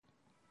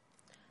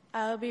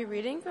I will be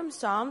reading from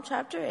Psalm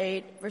chapter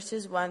 8,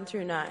 verses 1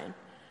 through 9.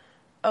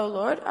 O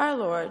Lord, our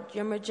Lord,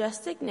 your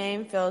majestic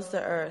name fills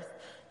the earth.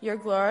 Your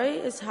glory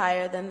is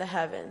higher than the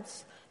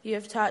heavens. You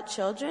have taught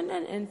children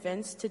and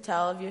infants to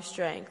tell of your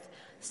strength,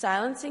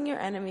 silencing your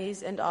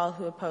enemies and all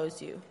who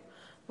oppose you.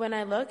 When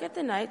I look at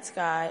the night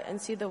sky and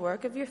see the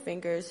work of your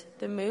fingers,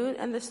 the moon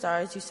and the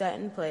stars you set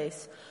in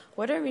place,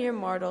 what are mere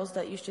mortals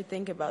that you should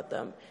think about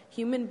them,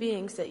 human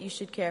beings that you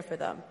should care for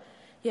them?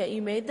 Yet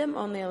you made them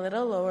only a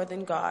little lower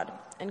than God,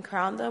 and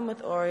crowned them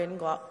with glory and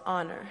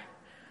honor.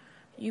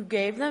 You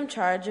gave them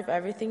charge of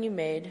everything you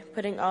made,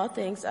 putting all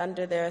things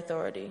under their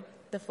authority,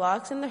 the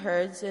flocks and the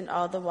herds and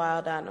all the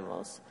wild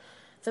animals,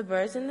 the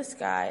birds in the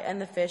sky and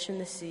the fish in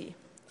the sea,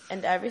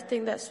 and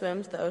everything that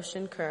swims the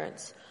ocean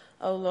currents.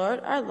 O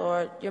Lord, our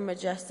Lord, your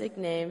majestic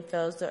name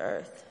fills the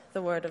earth.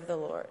 The word of the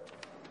Lord.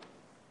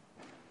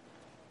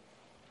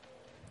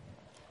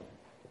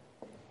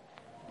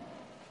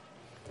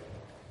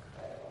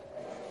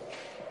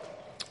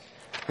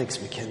 Thanks,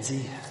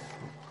 Mackenzie.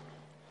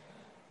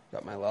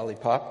 Got my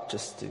lollipop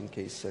just in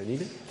case I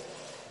need it.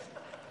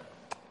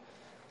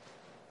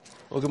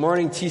 Well, good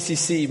morning,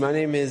 TCC. My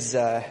name is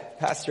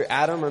Pastor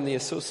Adam. I'm the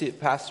Associate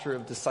Pastor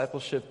of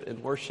Discipleship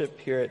and Worship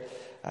here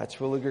at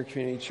Terwilliger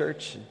Community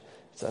Church.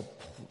 It's a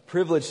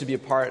privilege to be a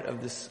part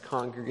of this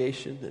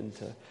congregation and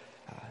to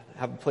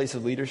have a place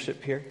of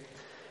leadership here.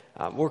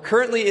 We're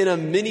currently in a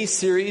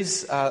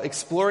mini-series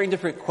exploring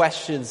different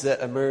questions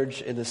that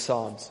emerge in the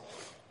Psalms.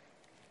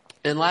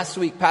 And last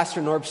week, Pastor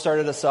Norb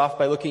started us off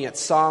by looking at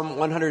Psalm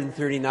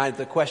 139,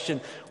 the question,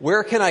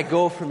 where can I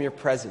go from your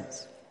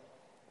presence?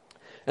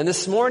 And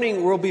this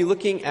morning, we'll be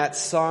looking at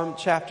Psalm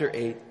chapter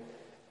 8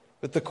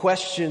 with the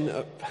question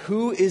of,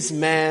 who is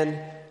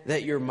man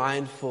that you're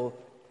mindful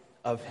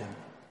of him?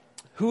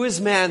 Who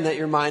is man that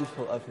you're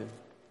mindful of him?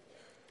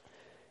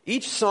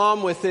 Each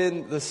psalm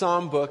within the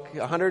psalm book,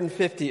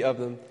 150 of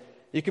them,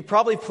 you could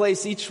probably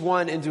place each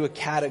one into a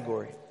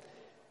category.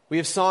 We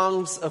have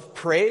songs of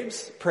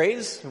praise,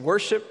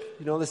 worship,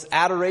 this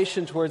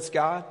adoration towards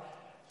God.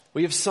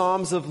 We have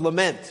psalms of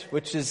lament,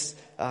 which is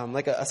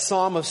like a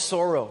psalm of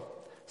sorrow,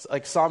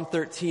 like Psalm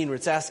 13, where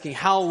it's asking,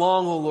 how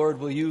long, O Lord,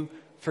 will you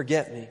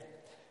forget me?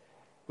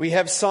 We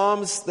have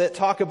psalms that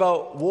talk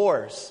about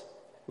wars.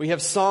 We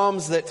have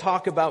psalms that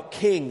talk about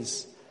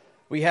kings.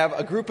 We have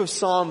a group of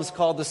psalms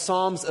called the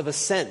Psalms of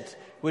Ascent,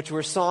 which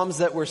were psalms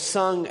that were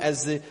sung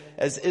as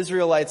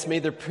Israelites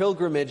made their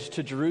pilgrimage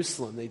to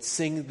Jerusalem. They'd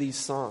sing these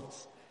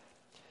psalms.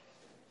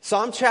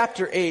 Psalm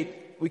chapter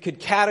 8, we could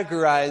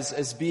categorize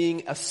as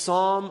being a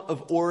psalm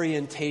of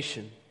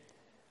orientation.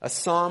 A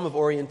psalm of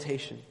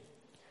orientation.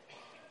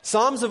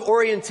 Psalms of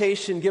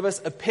orientation give us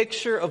a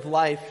picture of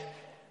life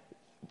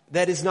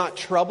that is not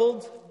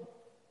troubled,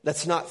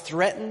 that's not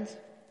threatened,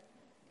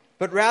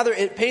 but rather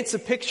it paints a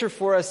picture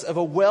for us of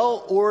a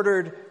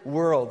well-ordered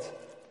world.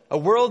 A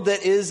world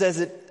that is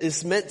as it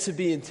is meant to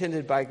be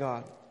intended by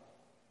God.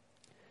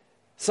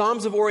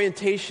 Psalms of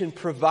orientation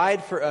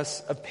provide for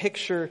us a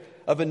picture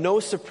of a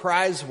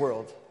no-surprise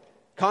world.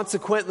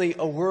 Consequently,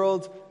 a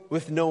world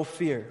with no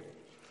fear.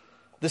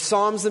 The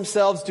Psalms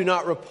themselves do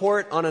not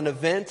report on an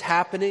event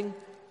happening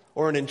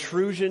or an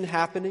intrusion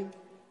happening.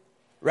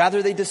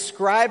 Rather, they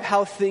describe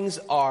how things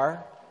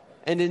are,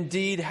 and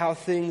indeed how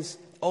things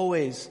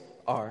always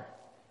are.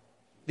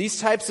 These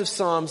types of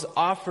Psalms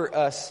offer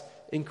us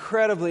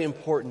incredibly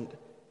important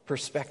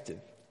perspective.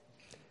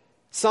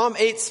 Psalm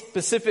 8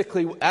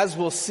 specifically, as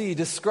we'll see,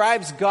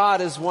 describes God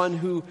as one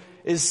who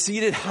is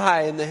seated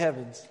high in the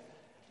heavens.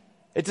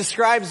 It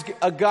describes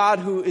a God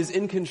who is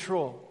in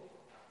control,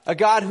 a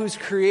God who's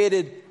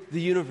created the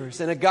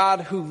universe, and a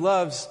God who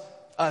loves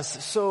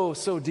us so,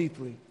 so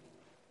deeply.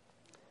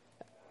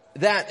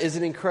 That is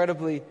an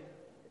incredibly,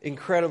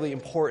 incredibly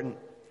important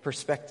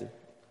perspective.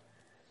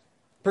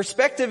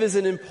 Perspective is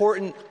an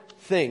important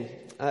thing.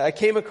 I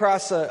came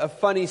across a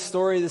funny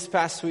story this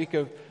past week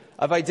of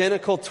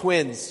identical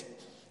twins.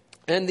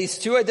 And these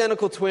two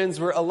identical twins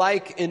were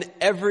alike in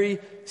every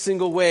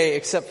single way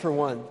except for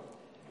one.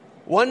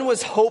 One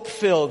was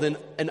hope-filled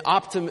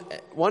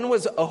one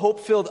was a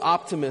hope-filled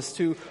optimist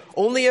who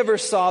only ever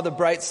saw the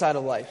bright side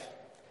of life.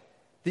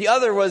 The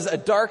other was a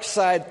dark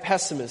side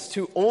pessimist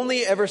who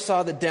only ever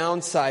saw the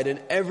downside in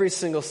every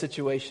single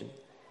situation.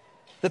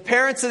 The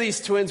parents of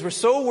these twins were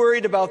so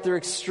worried about their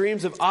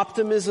extremes of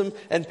optimism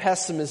and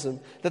pessimism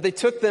that they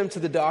took them to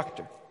the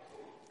doctor.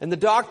 And the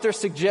doctor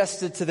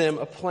suggested to them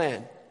a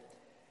plan.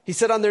 He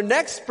said, on their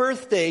next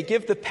birthday,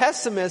 give the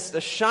pessimist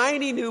a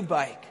shiny new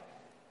bike,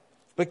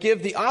 but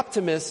give the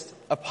optimist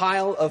a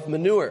pile of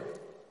manure.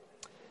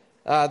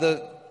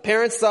 The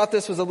parents thought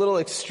this was a little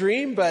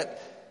extreme, but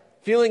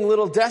feeling a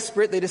little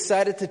desperate, they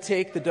decided to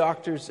take the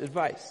doctor's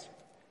advice.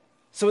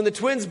 So when the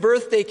twins'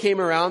 birthday came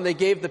around, they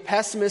gave the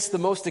pessimist the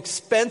most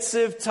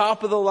expensive,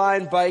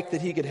 top-of-the-line bike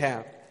that he could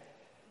have.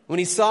 When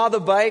he saw the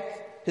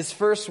bike, his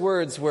first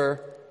words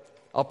were,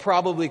 I'll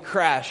probably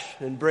crash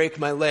and break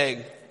my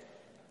leg.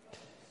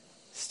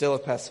 Still a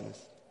pessimist.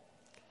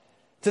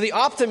 To the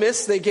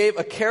optimist, they gave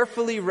a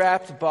carefully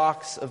wrapped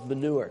box of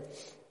manure.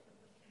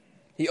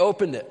 He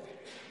opened it.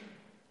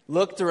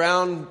 looked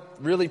around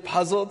really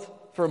puzzled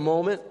for a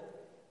moment,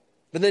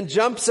 but then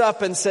jumps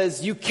up and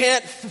says, "You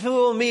can't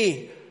fool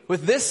me.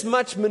 With this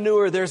much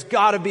manure, there's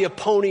got to be a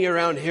pony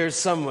around here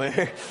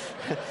somewhere."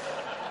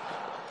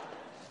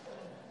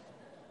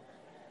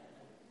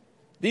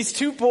 These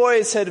two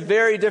boys had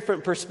very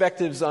different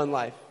perspectives on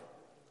life.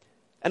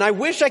 And I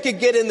wish I could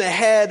get in the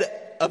head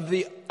of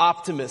the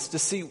optimist to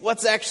see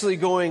what's actually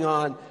going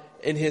on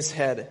in his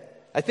head.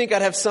 I think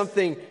I'd have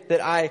something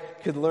that I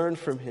could learn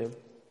from him.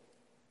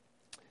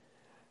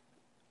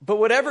 But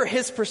whatever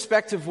his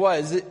perspective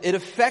was, it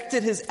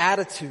affected his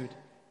attitude,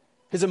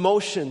 his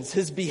emotions,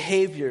 his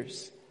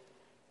behaviors.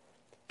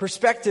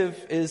 Perspective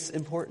is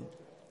important.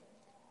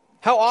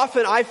 How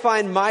often I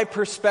find my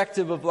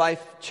perspective of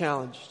life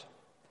challenged.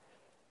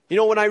 You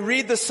know, when I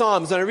read the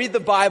Psalms, when I read the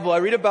Bible, I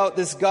read about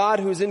this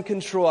God who's in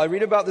control. I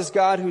read about this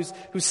God who's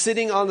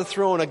sitting on the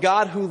throne, a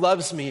God who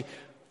loves me.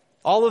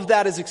 All of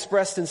that is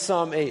expressed in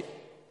Psalm 8.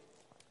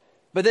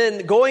 But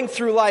then going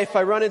through life,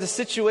 I run into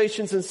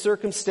situations and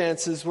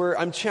circumstances where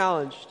I'm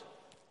challenged.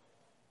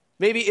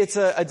 Maybe it's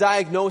a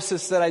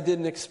diagnosis that I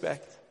didn't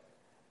expect.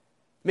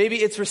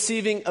 Maybe it's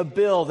receiving a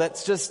bill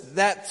that's just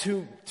that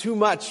too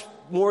much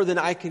more than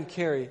I can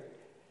carry.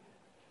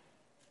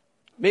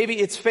 Maybe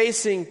it's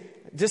facing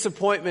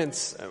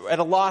disappointments at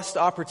a lost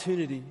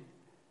opportunity.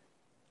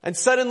 And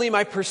suddenly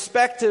my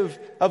perspective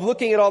of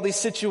looking at all these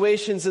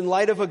situations in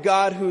light of a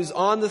God who's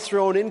on the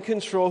throne, in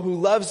control, who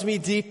loves me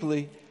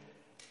deeply,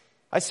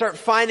 I start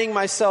finding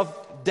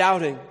myself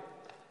doubting,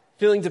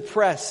 feeling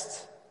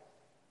depressed.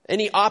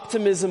 Any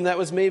optimism that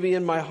was maybe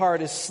in my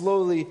heart is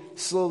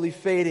slowly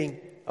fading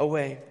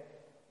away.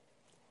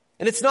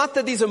 And it's not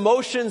that these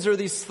emotions or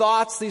these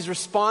thoughts, these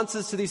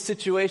responses to these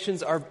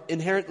situations are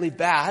inherently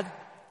bad.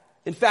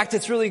 In fact,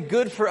 it's really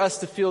good for us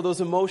to feel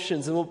those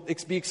emotions, and we'll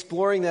be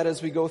exploring that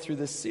as we go through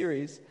this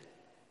series.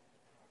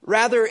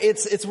 Rather,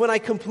 it's when I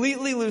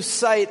completely lose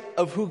sight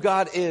of who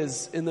God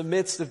is in the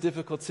midst of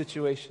difficult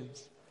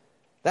situations.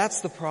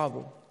 That's the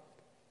problem.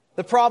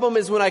 The problem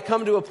is when I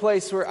come to a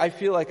place where I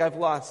feel like I've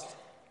lost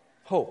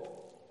hope.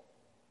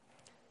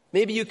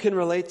 Maybe you can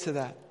relate to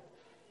that.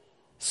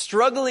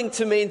 Struggling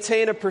to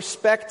maintain a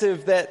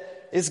perspective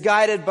that is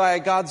guided by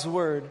God's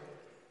Word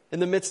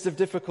in the midst of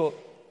difficult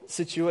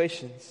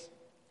situations.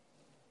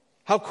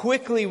 How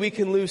quickly we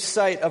can lose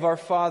sight of our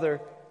Father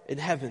in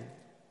heaven.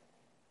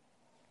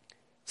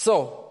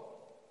 So,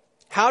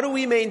 how do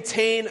we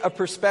maintain a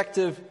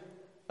perspective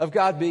of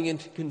God being in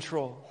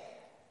control?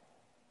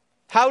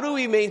 How do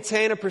we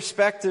maintain a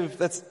perspective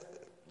that's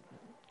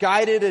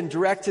guided and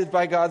directed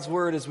by God's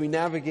Word as we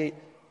navigate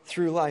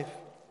through life?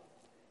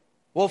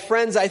 Well,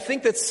 friends, I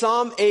think that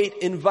Psalm 8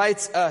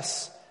 invites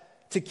us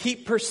to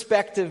keep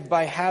perspective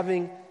by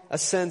having a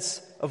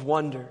sense of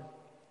wonder.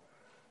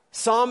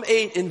 Psalm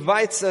 8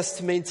 invites us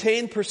to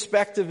maintain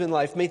perspective in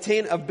life,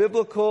 maintain a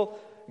biblical,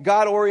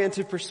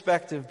 God-oriented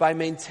perspective by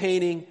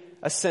maintaining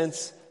a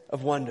sense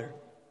of wonder.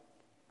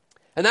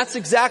 And that's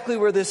exactly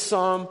where this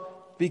psalm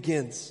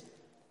begins.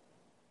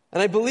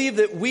 And I believe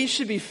that we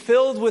should be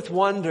filled with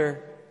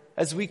wonder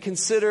as we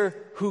consider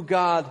who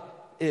God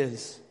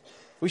is.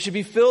 We should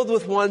be filled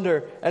with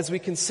wonder as we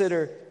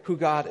consider who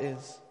God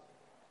is.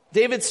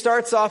 David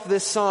starts off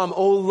this psalm,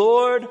 "O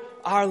Lord,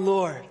 our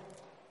Lord."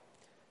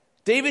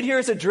 David here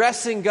is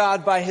addressing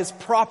God by his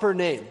proper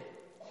name.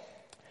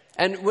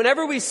 And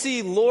whenever we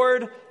see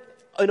Lord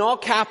in all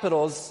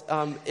capitals,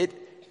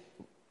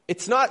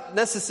 it's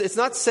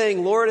not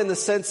saying Lord in the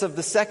sense of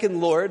the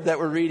second Lord that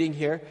we're reading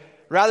here.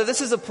 Rather,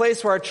 this is a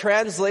place where our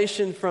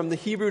translation from the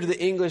Hebrew to the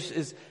English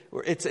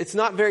it's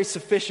not very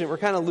sufficient. We're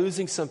kind of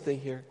losing something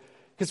here.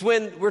 Because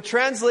when we're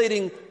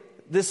translating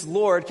this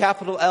Lord,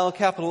 capital L,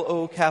 capital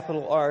O,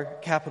 capital R,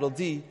 capital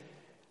D,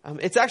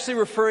 it's actually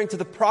referring to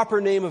the proper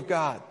name of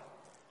God.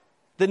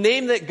 The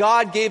name that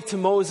God gave to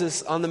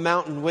Moses on the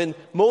mountain when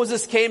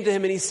Moses came to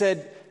him and he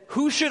said,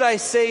 "Who should I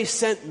say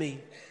sent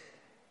me?"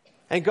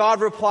 And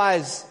God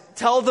replies,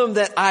 "Tell them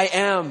that I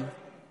am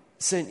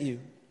sent you."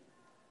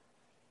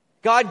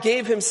 God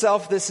gave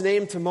himself this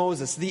name to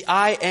Moses, the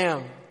I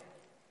am.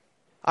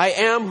 I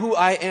am who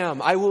I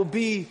am. I will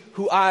be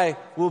who I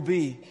will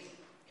be.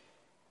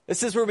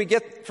 This is where we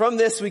get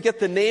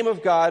the name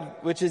of God,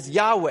 which is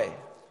Yahweh.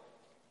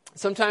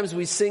 Sometimes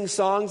we sing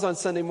songs on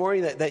Sunday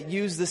morning that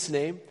use this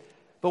name.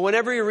 But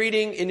whenever you're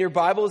reading in your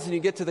Bibles and you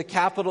get to the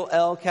capital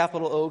L,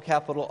 capital O,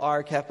 capital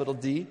R, capital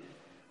D,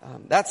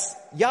 that's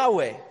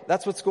Yahweh.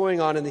 That's what's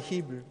going on in the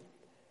Hebrew.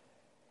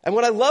 And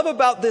what I love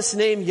about this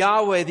name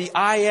Yahweh, the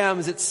I am,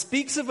 is it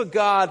speaks of a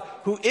God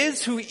who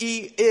is who He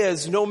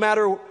is, no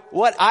matter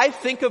what I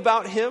think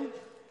about Him,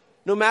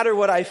 no matter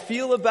what I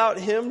feel about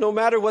Him, no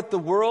matter what the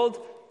world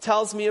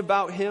tells me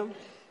about Him,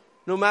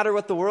 no matter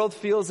what the world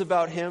feels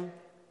about Him.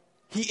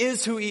 He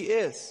is who He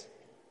is.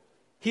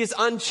 He is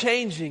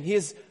unchanging. He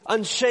is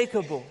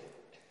unshakable.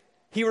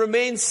 He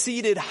remains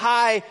seated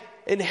high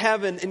in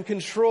heaven in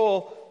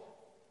control.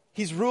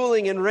 He's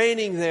ruling and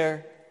reigning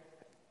there.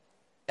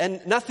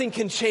 And nothing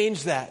can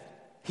change that.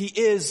 He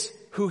is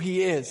who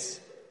He is.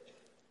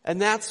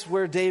 And that's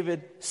where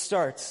David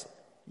starts.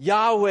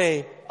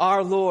 Yahweh,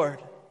 our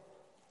Lord.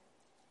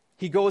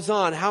 He goes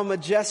on, how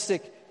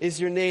majestic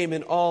is your name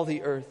in all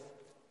the earth.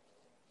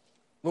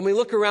 When we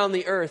look around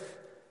the earth,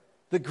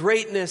 the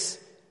greatness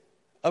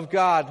of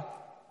God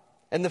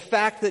and the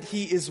fact that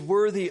He is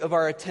worthy of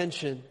our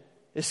attention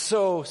is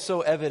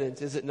so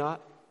evident, is it not?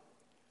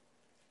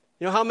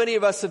 You know, how many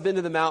of us have been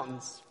to the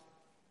mountains?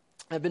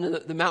 I've been to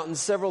the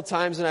mountains several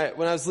times, and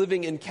when I was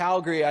living in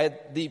Calgary, I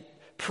had the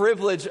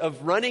privilege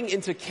of running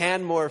into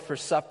Canmore for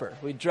supper.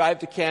 We'd drive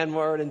to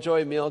Canmore and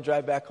enjoy a meal,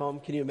 drive back home.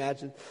 Can you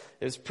imagine?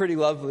 It was pretty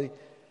lovely.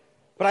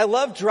 But I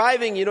love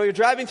driving. You know, you're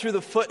driving through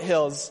the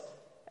foothills,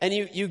 and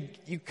you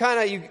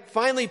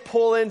finally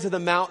pull into the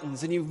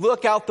mountains, and you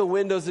look out the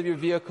windows of your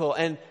vehicle,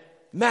 and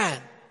man,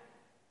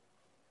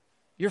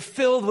 you're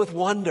filled with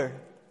wonder.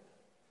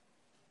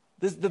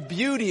 The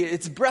beauty,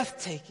 it's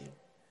breathtaking.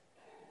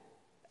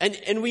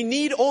 And we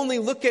need only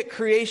look at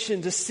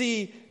creation to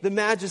see the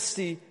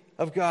majesty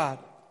of God.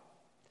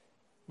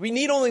 We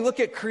need only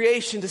look at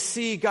creation to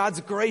see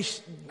God's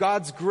grace,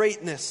 God's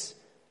greatness,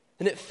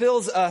 and it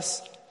fills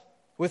us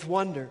with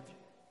wonder.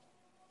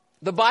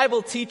 The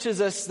Bible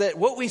teaches us that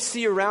what we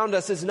see around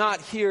us is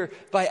not here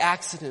by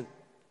accident.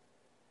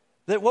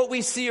 That what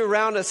we see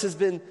around us has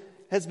been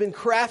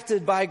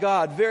crafted by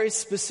God very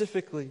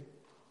specifically,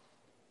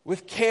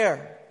 with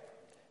care.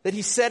 That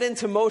He set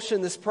into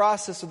motion this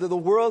process so that the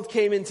world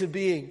came into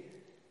being.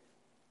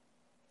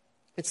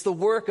 It's the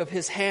work of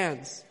His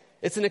hands.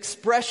 It's an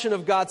expression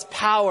of God's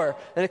power,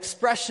 an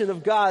expression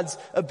of God's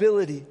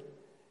ability.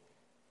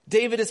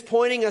 David is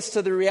pointing us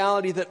to the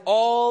reality that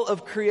all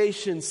of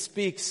creation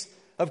speaks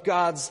of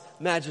God's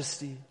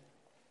majesty.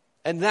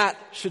 And that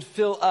should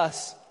fill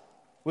us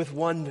with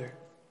wonder.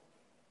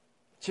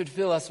 It should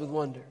fill us with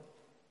wonder.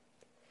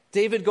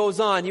 David goes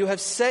on, you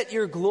have set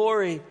your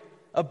glory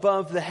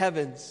above the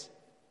heavens.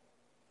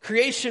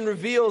 Creation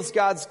reveals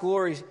God's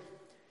glory.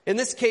 In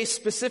this case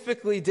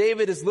specifically,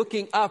 David is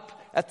looking up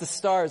at the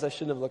stars. I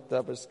shouldn't have looked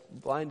up. I just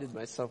blinded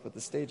myself with the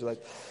stage light.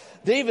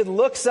 David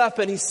looks up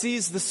and he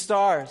sees the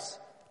stars.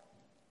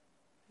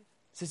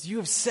 He says, you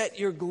have set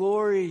your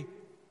glory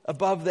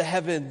above the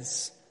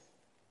heavens.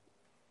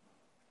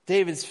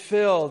 David's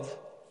filled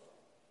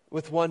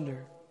with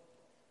wonder.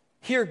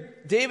 Here,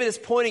 David is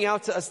pointing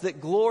out to us that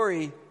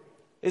glory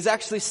is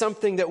actually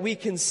something that we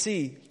can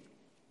see.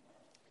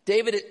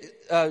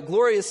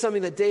 Glory is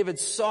something that David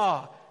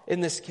saw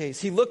in this case.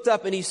 He looked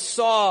up and he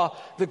saw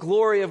the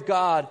glory of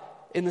God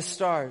in the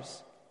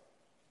stars.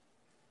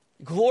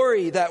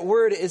 Glory, that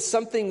word, is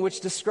something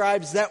which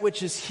describes that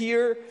which is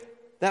here,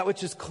 that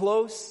which is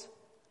close.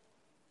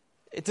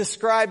 It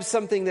describes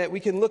something that we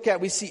can look at,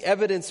 we see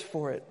evidence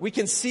for it. We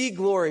can see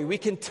glory, we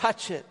can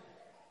touch it,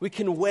 we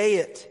can weigh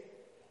it.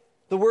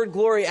 The word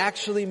glory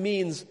actually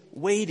means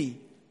weighty.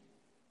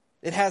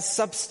 It has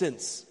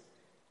substance.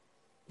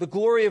 The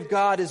glory of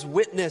God is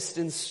witnessed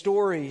in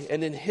story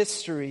and in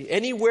history.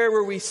 Anywhere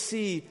where we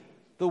see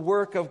the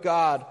work of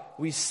God,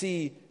 we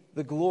see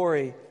the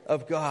glory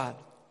of God.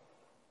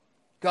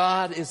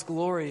 God is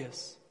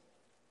glorious.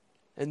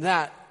 And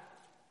that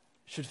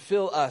should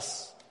fill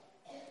us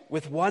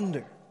with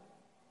wonder.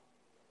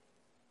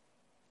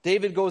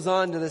 David goes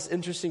on to this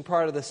interesting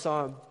part of the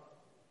psalm.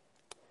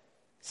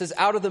 It says,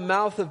 out of the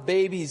mouth of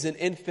babies and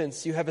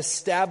infants you have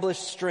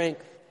established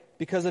strength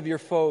because of your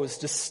foes,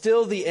 to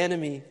still the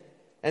enemy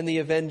and the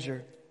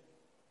avenger.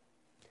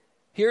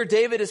 Here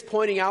David is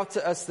pointing out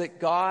to us that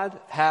God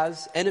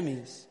has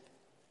enemies.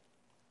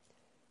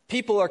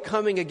 People are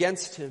coming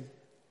against Him.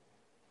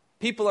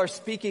 People are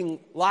speaking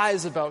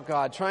lies about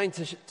God, trying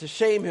to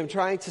shame Him,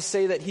 trying to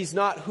say that He's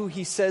not who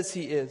He says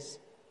He is.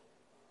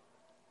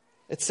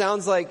 It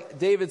sounds like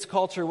David's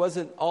culture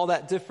wasn't all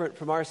that different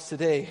from ours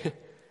today.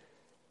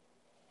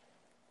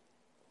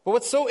 But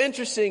what's so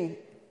interesting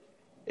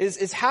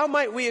is how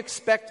might we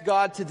expect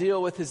God to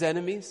deal with His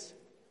enemies?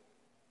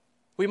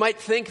 We might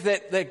think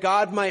that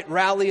God might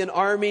rally an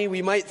army.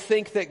 We might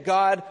think that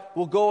God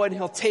will go and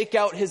He'll take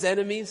out His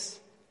enemies.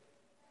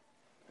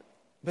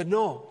 But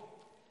no.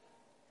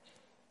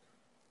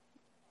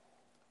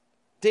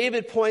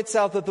 David points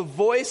out that the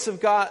voice of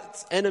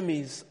God's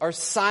enemies are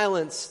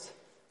silenced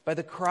by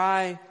the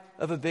cry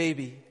of a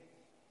baby.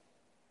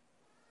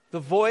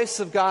 The voice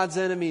of God's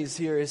enemies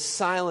here is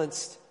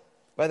silenced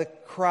by the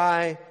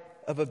cry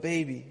of a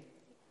baby.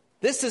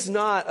 This is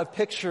not a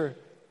picture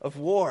of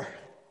war.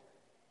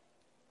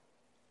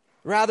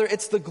 Rather,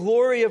 it's the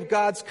glory of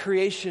God's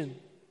creation.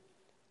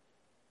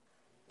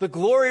 The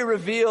glory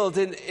revealed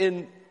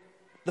in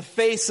the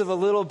face of a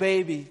little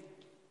baby,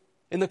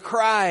 in the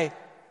cry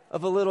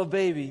of a little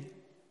baby.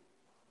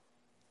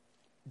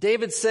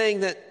 David's saying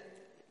that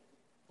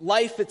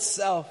life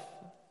itself,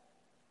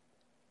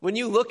 when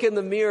you look in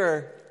the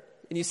mirror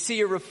and you see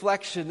your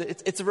reflection,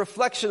 it's a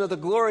reflection of the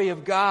glory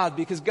of God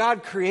because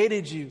God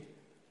created you.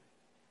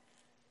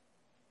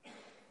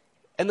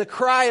 And the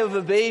cry of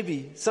a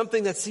baby,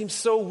 something that seems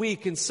so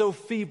weak and so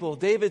feeble,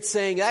 David's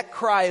saying that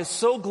cry is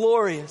so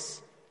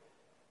glorious,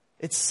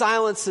 it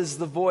silences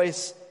the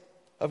voice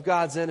of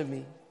God's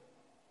enemy.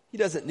 He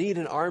doesn't need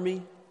an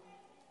army.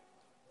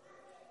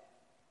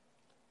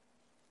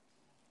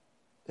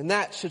 And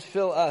that should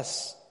fill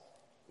us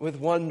with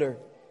wonder.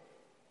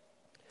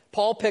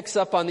 Paul picks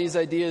up on these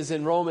ideas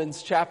in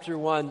Romans chapter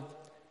 1.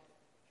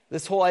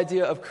 This whole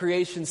idea of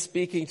creation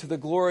speaking to the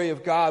glory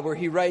of God, where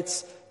he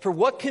writes, "For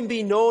what can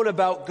be known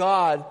about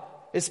God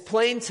is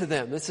plain to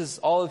them." This is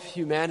all of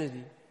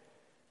humanity.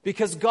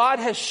 Because God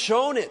has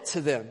shown it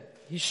to them.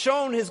 He's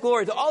shown his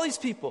glory to all these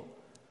people.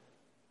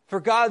 For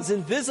God's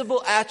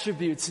invisible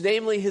attributes,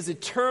 namely his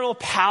eternal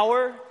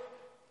power,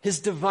 his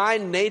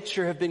divine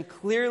nature, have been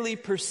clearly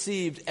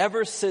perceived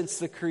ever since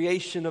the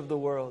creation of the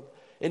world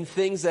in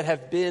things that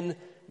have been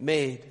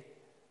made.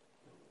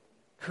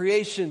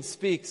 Creation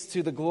speaks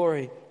to the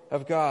glory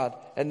of God,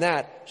 and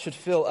that should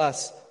fill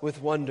us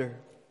with wonder.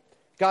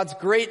 God's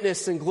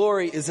greatness and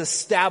glory is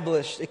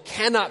established. It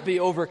cannot be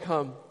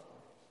overcome.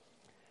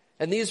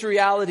 And these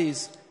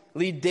realities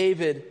lead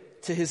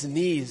David to his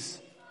knees.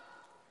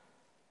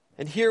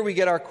 And here we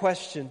get our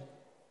question.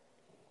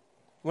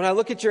 When I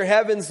look at your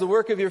heavens, the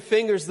work of your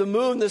fingers, the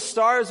moon, the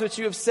stars which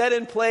you have set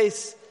in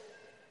place,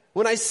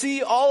 when I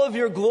see all of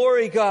your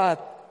glory, God,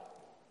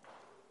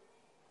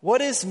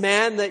 what is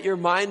man that you're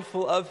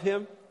mindful of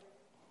him?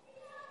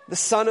 The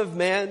Son of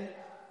Man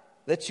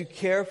that you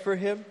care for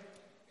him?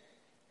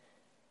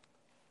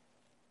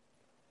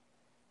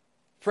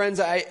 Friends,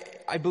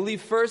 I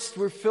believe first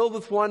we're filled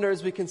with wonder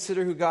as we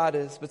consider who God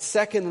is. But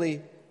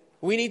secondly,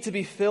 we need to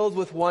be filled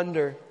with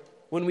wonder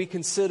when we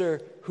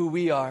consider who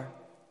we are.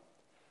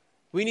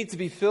 We need to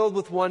be filled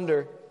with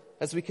wonder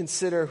as we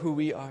consider who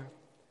we are.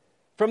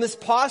 From this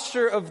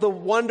posture of the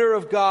wonder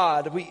of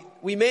God,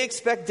 we may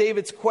expect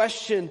David's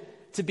question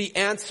to be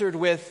answered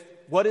with,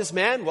 what is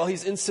man? Well,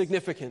 he's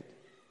insignificant.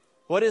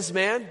 What is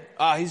man?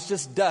 He's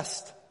just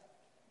dust.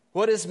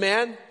 What is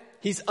man?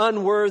 He's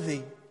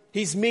unworthy.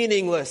 He's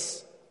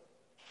meaningless.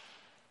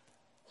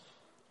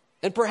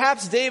 And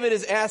perhaps David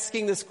is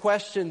asking this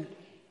question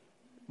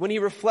when he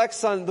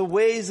reflects on the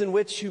ways in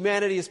which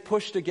humanity is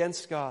pushed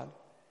against God.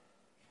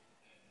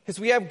 Because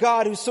we have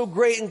God who's so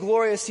great and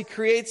glorious, he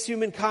creates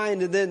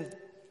humankind, and then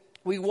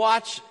we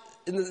watch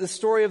in the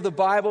story of the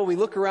Bible, we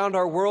look around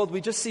our world,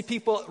 we just see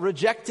people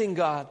rejecting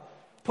God,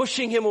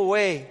 pushing him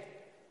away,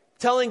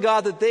 telling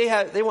God that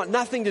they want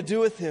nothing to do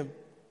with him.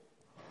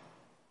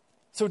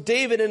 So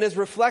David, in his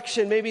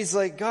reflection, maybe he's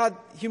like, God,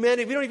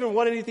 humanity, we don't even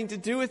want anything to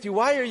do with you.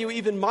 Why are you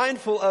even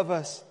mindful of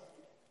us?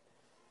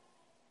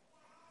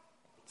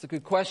 It's a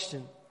good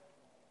question.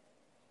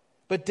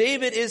 But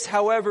David is,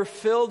 however,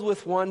 filled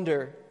with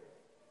wonder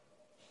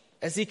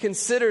as he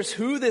considers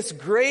who this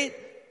great,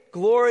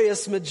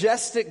 glorious,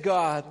 majestic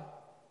God,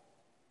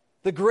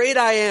 the great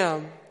I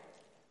am.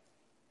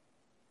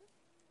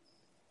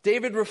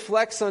 David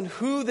reflects on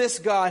who this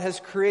God has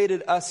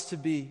created us to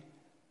be,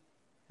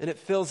 and it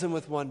fills him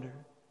with wonder.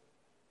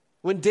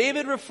 When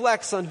David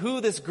reflects on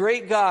who this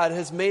great God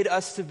has made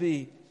us to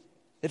be,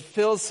 it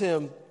fills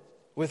him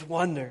with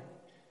wonder.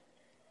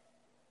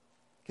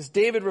 Because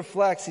David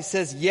reflects, he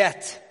says,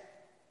 yet,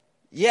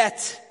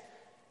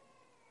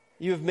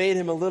 you have made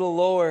him a little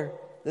lower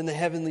than the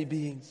heavenly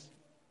beings.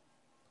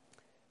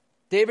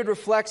 David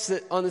reflects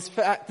that on this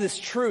fact, this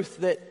truth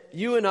that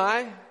you and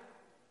I,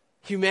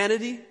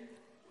 humanity,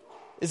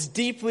 is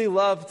deeply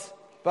loved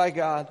by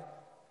God.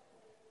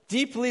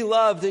 Deeply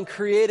loved and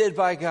created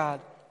by God.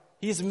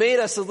 He's made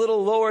us a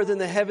little lower than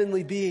the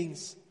heavenly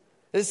beings.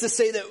 That is to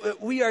say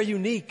that we are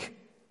unique.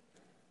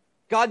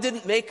 God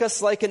didn't make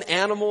us like an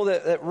animal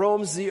that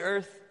roams the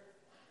earth.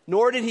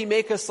 Nor did he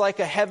make us like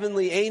a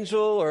heavenly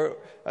angel or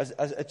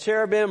a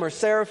cherubim or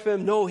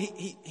seraphim. No,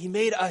 he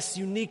made us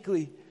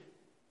uniquely.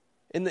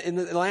 In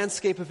the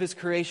landscape of his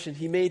creation,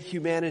 he made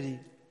humanity.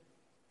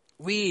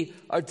 We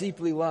are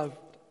deeply loved.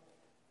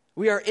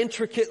 We are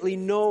intricately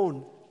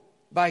known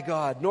by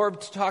God.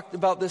 Norb talked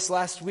about this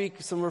last week,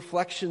 some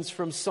reflections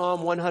from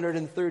Psalm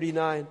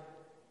 139.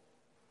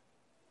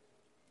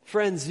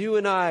 Friends, you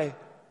and I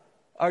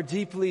are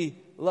deeply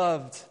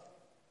loved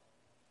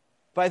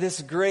by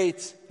this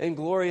great and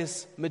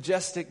glorious,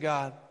 majestic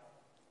God.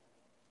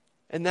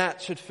 And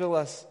that should fill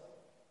us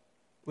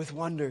with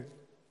wonder.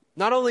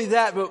 Not only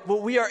that, but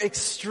we are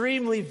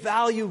extremely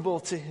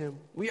valuable to him.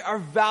 We are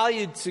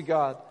valued to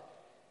God.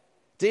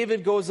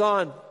 David goes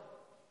on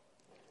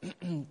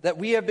that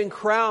we have been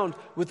crowned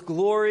with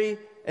glory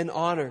and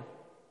honor.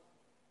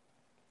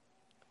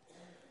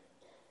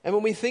 And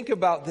when we think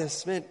about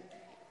this, man,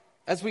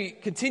 as we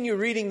continue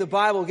reading the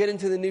Bible, get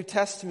into the New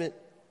Testament,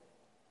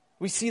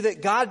 we see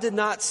that God did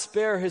not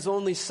spare his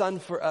only Son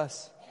for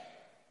us.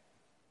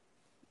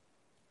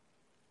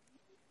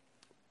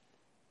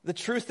 The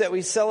truth that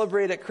we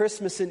celebrate at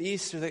Christmas and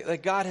Easter,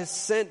 that God has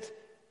sent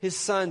his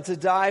Son to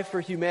die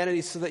for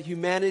humanity so that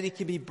humanity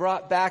can be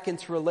brought back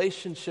into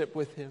relationship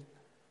with him.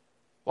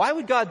 Why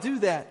would God do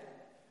that?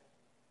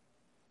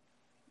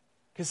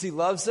 Because he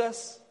loves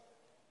us?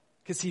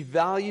 Because he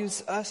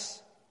values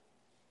us?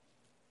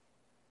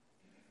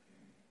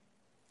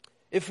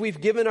 If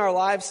we've given our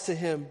lives to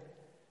him,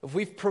 if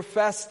we've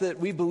professed that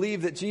we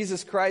believe that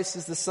Jesus Christ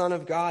is the Son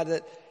of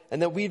God,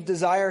 and that we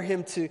desire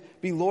him to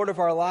be Lord of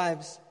our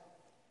lives,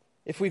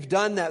 if we've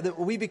done that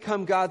we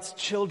become God's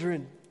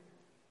children,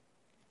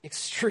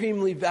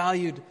 extremely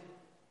valued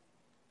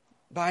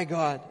by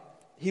God.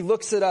 He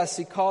looks at us,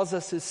 he calls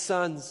us his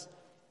sons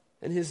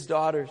and his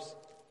daughters.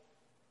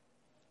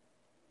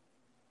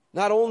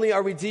 Not only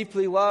are we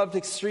deeply loved,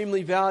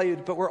 extremely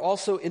valued, but we're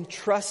also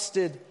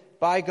entrusted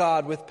by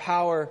God with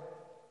power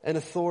and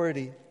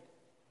authority.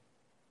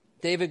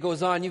 David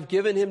goes on, you've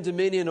given him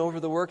dominion over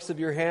the works of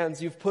your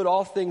hands. You've put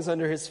all things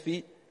under his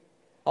feet,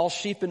 all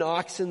sheep and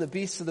oxen, the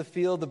beasts of the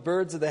field, the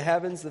birds of the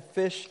heavens, the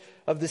fish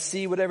of the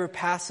sea, whatever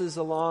passes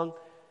along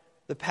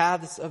the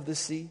paths of the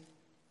sea.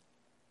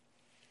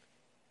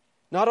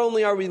 Not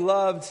only are we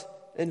loved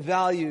and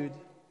valued,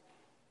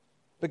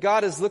 but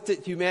God has looked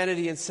at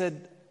humanity and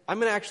said, I'm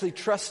going to actually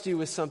trust you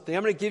with something.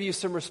 I'm going to give you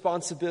some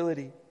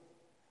responsibility.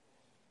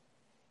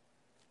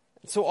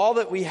 So all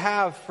that we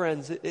have,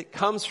 friends, it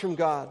comes from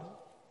God,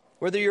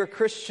 whether you're a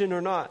Christian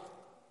or not.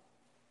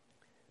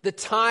 The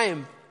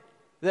time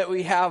that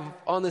we have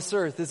on this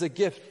earth is a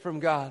gift from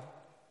God.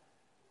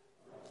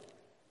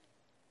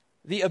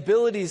 The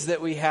abilities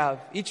that we have,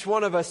 each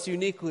one of us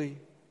uniquely,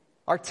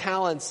 our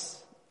talents,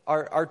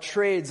 our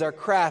trades, our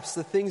crafts,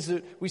 the things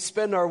that we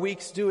spend our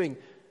weeks doing,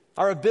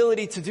 our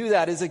ability to do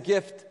that is a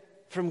gift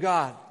from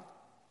God.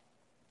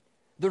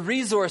 The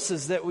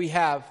resources that we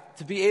have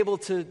to be able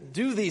to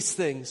do these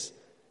things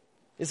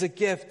is a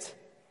gift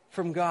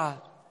from God.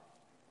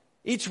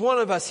 Each one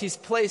of us, he's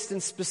placed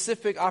in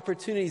specific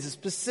opportunities,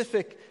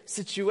 specific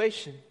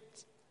situations.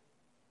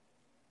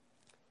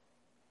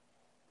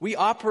 We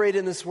operate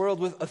in this world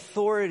with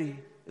authority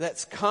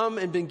that's come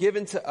and been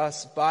given to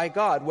us by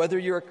God, whether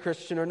you're a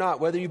Christian or not,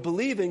 whether you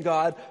believe in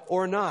God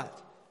or not.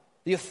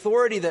 The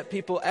authority that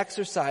people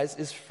exercise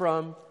is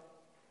from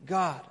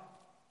God.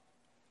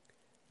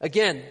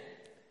 Again,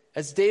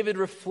 as David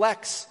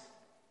reflects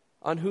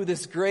on who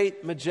this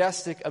great,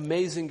 majestic,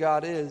 amazing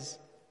God is,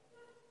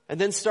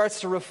 and then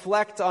starts to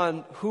reflect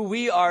on who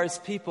we are as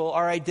people,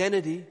 our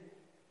identity,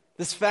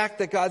 this fact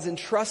that God's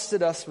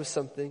entrusted us with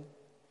something,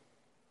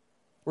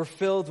 we're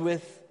filled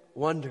with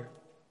wonder.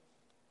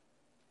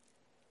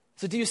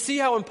 So do you see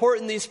how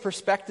important these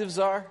perspectives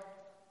are?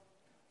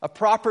 A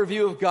proper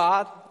view of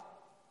God,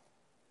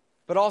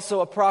 but also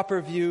a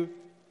proper view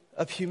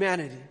of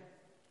humanity.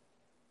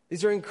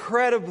 These are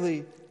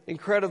incredibly,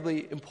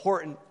 incredibly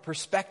important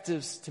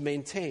perspectives to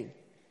maintain.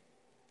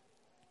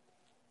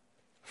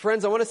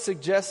 Friends, I want to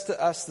suggest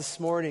to us this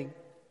morning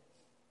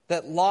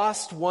that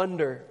lost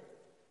wonder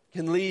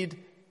can lead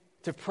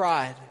to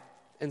pride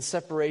and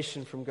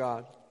separation from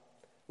God.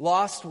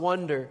 Lost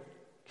wonder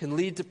can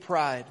lead to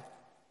pride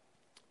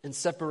and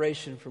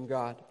separation from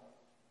God.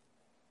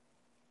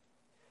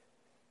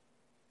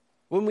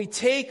 When we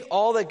take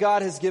all that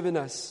God has given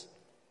us,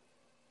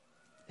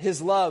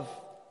 his love,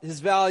 his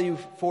value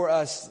for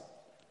us,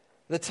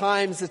 the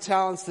times, the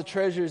talents, the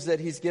treasures that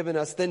he's given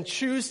us, then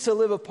choose to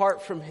live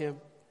apart from him,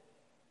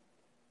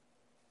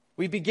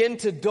 we begin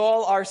to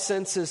dull our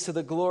senses to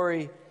the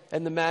glory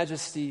and the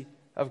majesty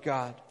of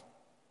God.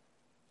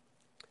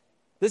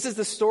 This is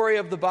the story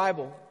of the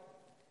Bible.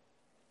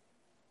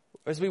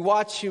 As we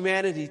watch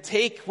humanity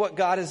take what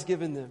God has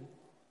given them,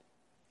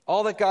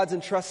 all that God's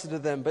entrusted to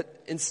them,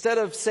 but instead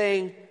of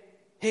saying,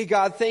 hey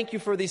God, thank you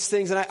for these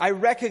things, and I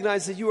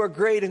recognize that you are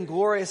great and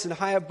glorious and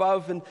high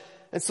above, and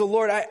so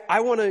Lord,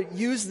 I want to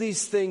use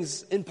these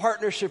things in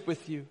partnership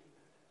with you.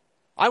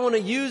 I want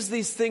to use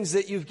these things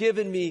that you've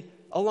given me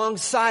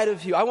alongside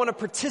of you. I want to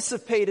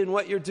participate in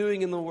what you're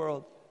doing in the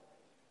world.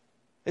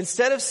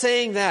 Instead of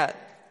saying that,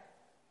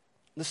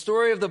 the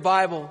story of the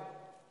Bible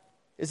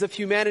is of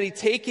humanity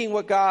taking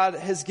what God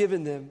has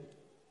given them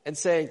and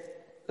saying,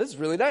 this is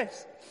really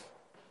nice.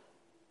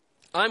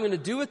 I'm going to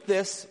do with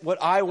this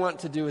what I want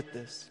to do with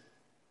this.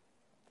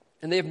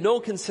 And they have no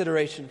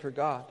consideration for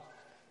God.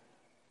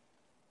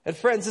 And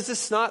friends, is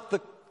this not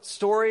the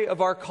story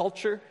of our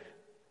culture?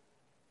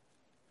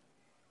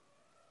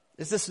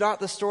 Is this not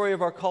the story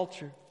of our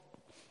culture?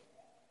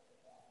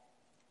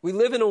 We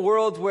live in a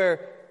world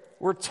where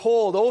we're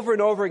told over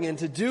and over again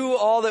to do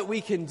all that we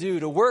can do,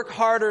 to work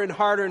harder and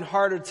harder and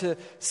harder to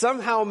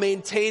somehow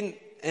maintain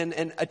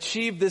and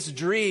achieve this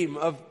dream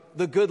of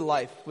the good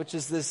life, which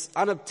is this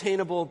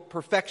unobtainable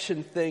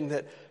perfection thing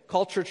that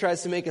culture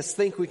tries to make us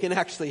think we can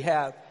actually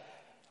have.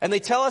 And they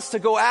tell us to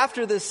go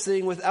after this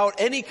thing without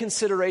any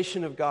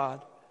consideration of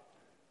God.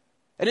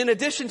 And in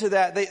addition to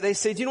that, they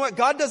say, do you know what?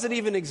 God doesn't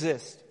even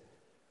exist.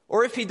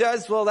 Or if he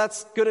does, well,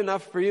 that's good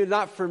enough for you,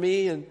 not for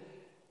me. And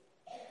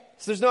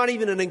so there's not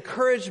even an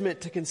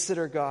encouragement to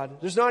consider God.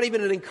 There's not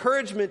even an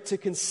encouragement to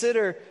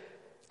consider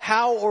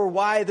how or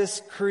why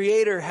this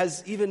Creator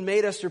has even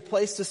made us or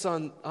placed us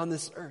on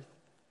this earth.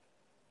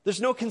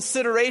 There's no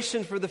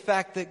consideration for the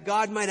fact that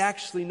God might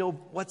actually know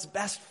what's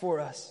best for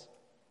us.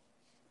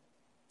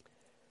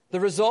 The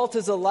result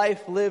is a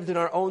life lived in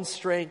our own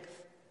strength,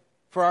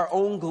 for our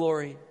own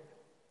glory,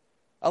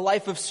 a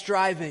life of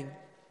striving,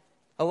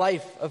 a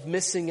life of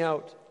missing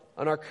out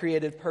on our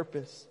created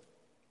purpose.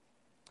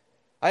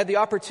 I had the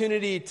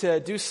opportunity to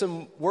do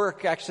some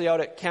work actually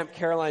out at Camp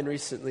Caroline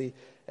recently,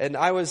 and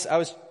I was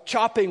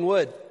chopping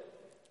wood.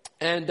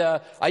 And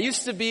I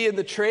used to be in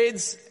the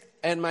trades,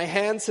 and my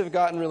hands have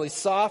gotten really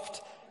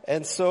soft,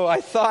 and so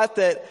I thought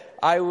that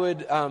I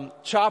would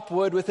chop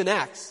wood with an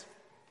axe.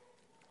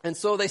 And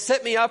so they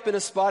set me up in a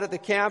spot at the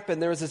camp,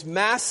 and there was this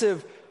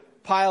massive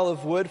pile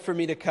of wood for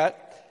me to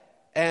cut.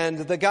 And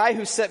the guy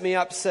who set me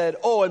up said,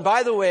 "Oh, and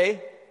by the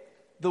way,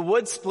 the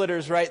wood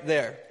splitter's right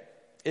there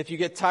if you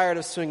get tired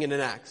of swinging an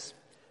axe."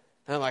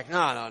 And I'm like, no,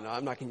 I'm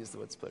not going to use the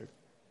wood splitter.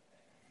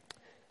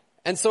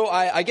 And so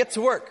I get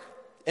to work.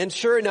 And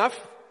sure enough,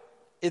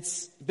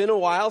 it's been a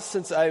while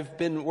since I've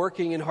been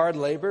working in hard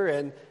labor,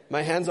 and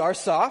my hands are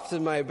soft,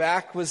 and my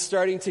back was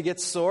starting to get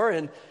sore,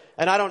 and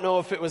I don't know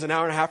if it was an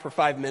hour and a half or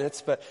 5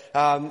 minutes, but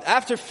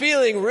after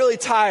feeling really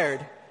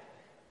tired,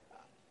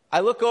 I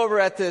look over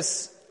at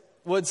this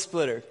wood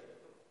splitter,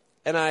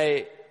 and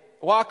I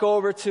walk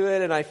over to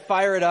it, and I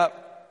fire it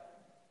up,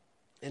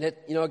 and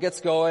it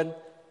gets going,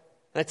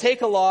 and I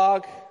take a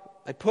log,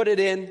 I put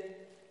it in,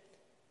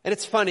 and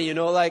it's funny,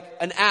 like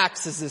an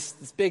axe is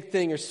this big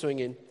thing you're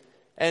swinging,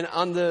 and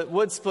on the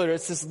wood splitter,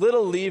 it's this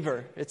little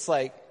lever, it's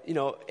like,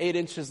 8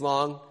 inches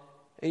long,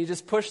 and you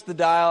just push the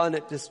dial, and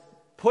it just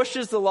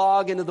pushes the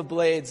log into the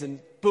blades, and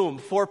boom,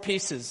 4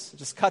 pieces,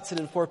 just cuts it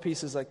in 4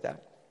 pieces like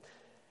that.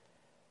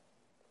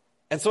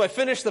 And so I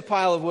finished the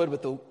pile of wood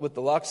with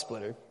the log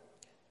splitter.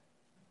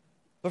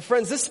 But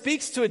friends, this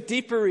speaks to a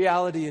deeper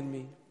reality in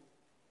me.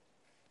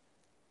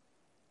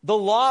 The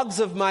logs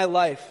of my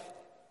life.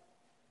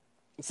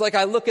 It's like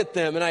I look at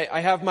them and I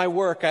have my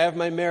work, I have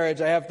my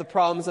marriage, I have the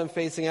problems I'm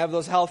facing, I have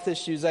those health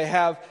issues, I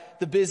have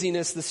the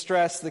busyness, the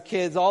stress, the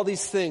kids, all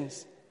these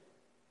things.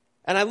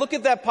 And I look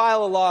at that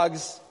pile of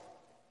logs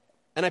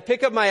and I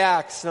pick up my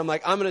axe and I'm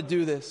like, I'm going to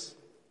do this.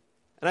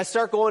 And I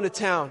start going to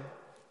town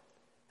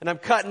and I'm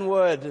cutting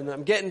wood and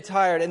I'm getting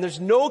tired, and there's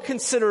no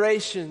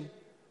consideration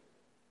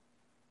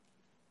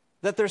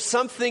that there's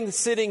something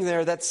sitting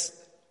there that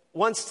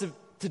wants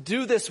to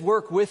do this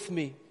work with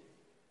me.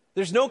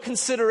 There's no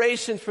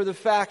consideration for the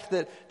fact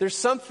that there's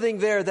something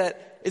there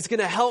that is going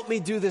to help me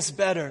do this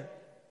better.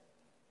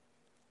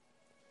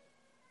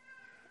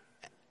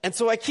 And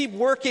so I keep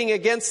working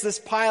against this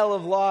pile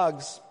of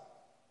logs,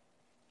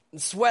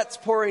 and sweat's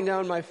pouring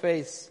down my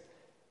face.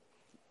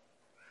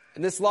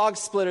 And this log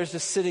splitter is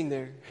just sitting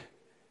there.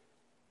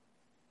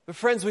 But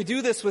friends, we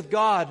do this with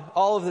God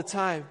all of the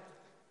time.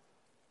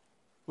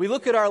 We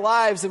look at our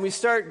lives and we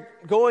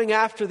start going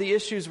after the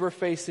issues we're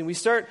facing. We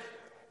start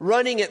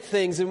running at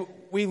things and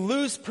we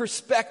lose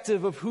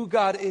perspective of who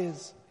God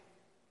is.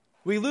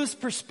 We lose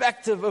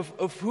perspective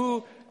of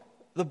who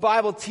the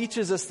Bible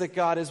teaches us that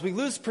God is. We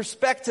lose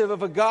perspective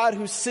of a God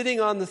who's sitting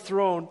on the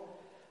throne,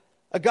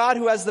 a God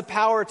who has the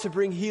power to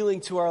bring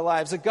healing to our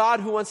lives, a God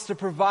who wants to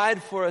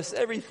provide for us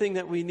everything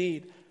that we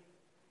need,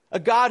 a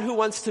God who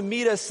wants to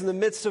meet us in the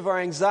midst of our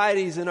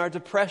anxieties and our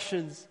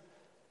depressions.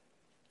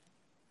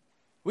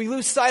 We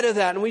lose sight of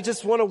that and we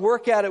just want to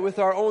work at it with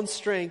our own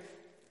strength.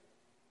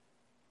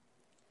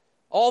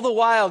 All the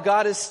while,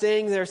 God is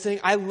staying there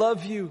saying, I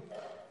love you.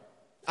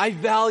 I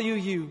value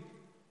you.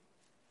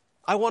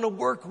 I want to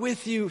work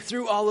with you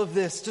through all of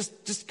this.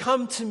 Just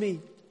come to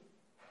me.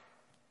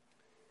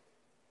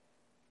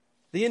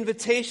 The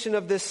invitation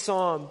of this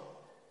psalm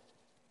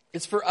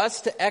is for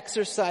us to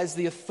exercise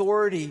the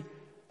authority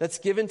that's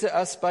given to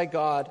us by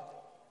God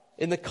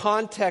in the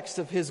context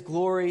of His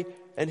glory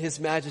and His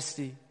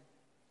majesty.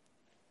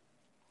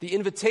 The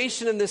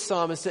invitation in this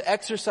psalm is to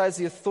exercise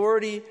the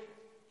authority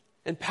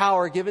and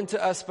power given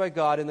to us by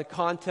God in the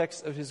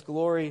context of His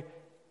glory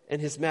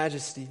and His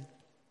majesty.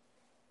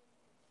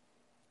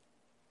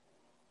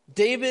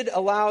 David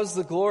allows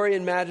the glory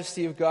and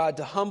majesty of God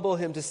to humble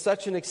him to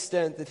such an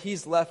extent that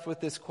he's left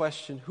with this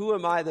question: who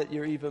am I that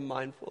you're even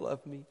mindful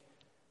of me?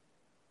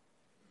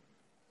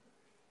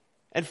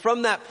 And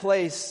from that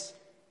place,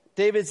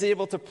 David's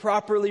able to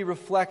properly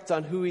reflect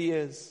on who he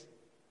is.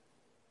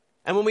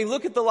 And when we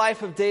look at the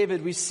life of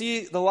David, we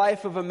see the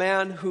life of a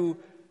man who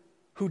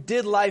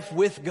did life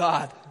with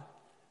God.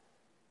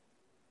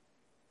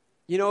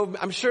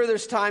 I'm sure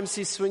there's times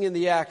he's swinging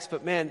the axe,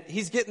 but man,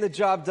 he's getting the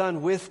job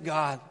done with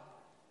God,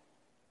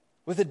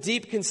 with a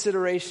deep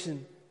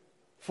consideration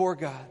for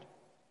God.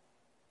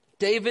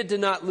 David did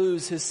not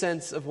lose his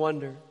sense of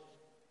wonder.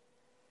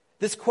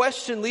 This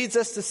question leads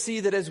us to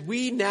see that as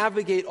we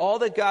navigate all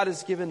that God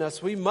has given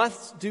us, we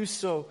must do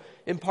so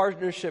in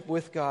partnership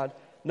with God,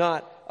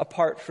 not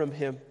apart from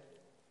Him.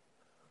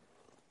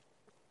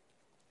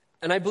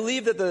 And I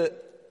believe that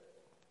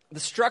the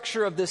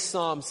structure of this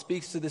psalm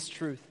speaks to this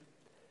truth.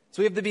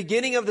 So we have the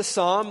beginning of the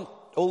psalm,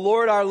 O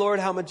Lord, our Lord,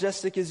 how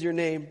majestic is your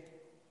name.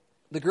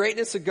 The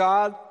greatness of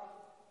God.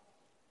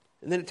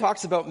 And then it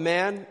talks about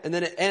man, and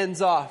then it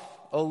ends off,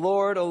 O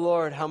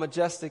Lord, how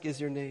majestic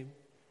is your name.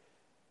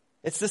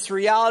 It's this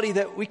reality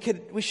that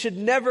we should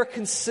never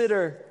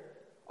consider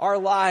our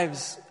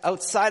lives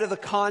outside of the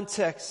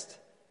context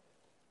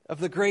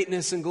of the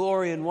greatness and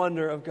glory and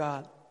wonder of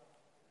God.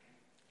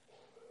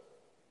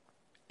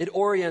 It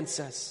orients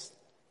us.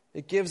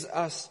 It gives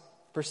us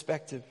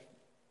perspective.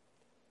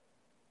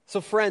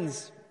 So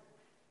friends,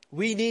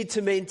 we need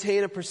to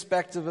maintain a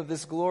perspective of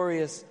this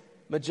glorious,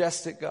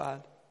 majestic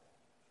God.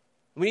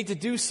 We need to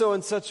do so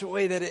in such a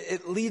way that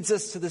it leads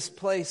us to this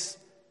place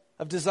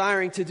of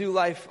desiring to do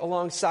life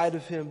alongside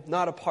of Him,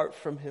 not apart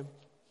from Him.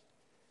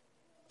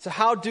 So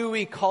how do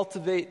we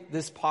cultivate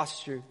this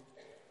posture?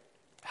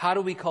 How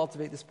do we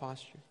cultivate this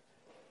posture?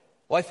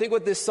 Well, I think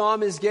what this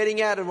psalm is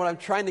getting at and what I'm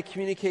trying to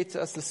communicate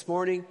to us this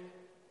morning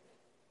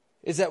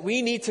is that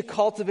we need to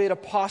cultivate a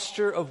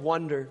posture of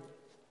wonder.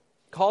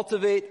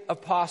 Cultivate a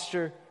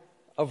posture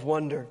of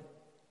wonder.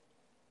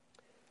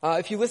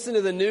 If you listen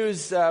to the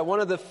news, one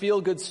of the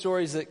feel-good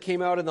stories that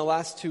came out in the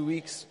last 2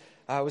 weeks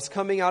was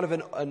coming out of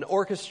an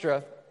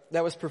orchestra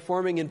that was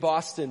performing in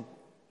Boston.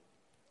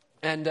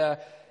 And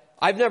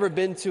I've never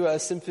been to a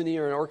symphony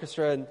or an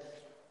orchestra,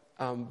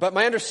 but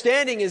my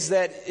understanding is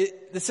that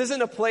this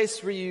isn't a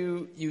place where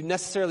you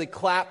necessarily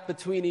clap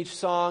between each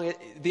song.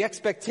 The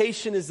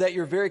expectation is that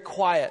you're very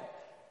quiet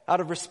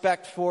out of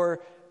respect for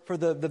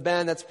the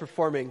band that's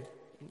performing.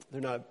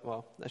 They're not,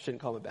 well, I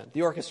shouldn't call them a band.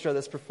 The orchestra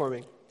that's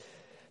performing.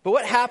 But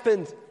what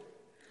happened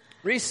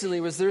recently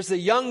was there's a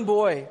young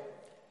boy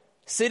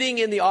sitting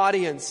in the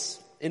audience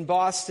in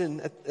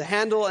Boston at the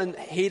Handel and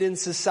Haydn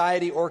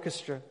Society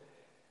Orchestra.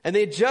 And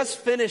they just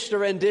finished a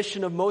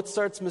rendition of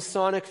Mozart's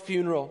Masonic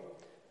Funeral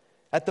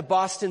at the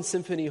Boston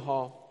Symphony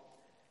Hall.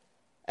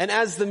 And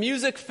as the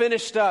music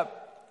finished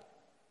up,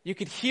 you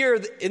could hear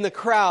in the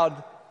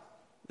crowd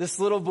this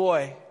little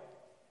boy.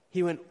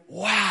 He went,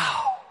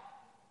 "Wow."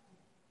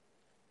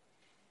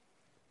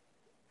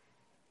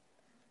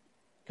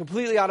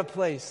 Completely out of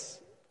place.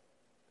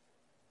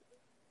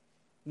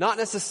 Not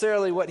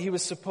necessarily what he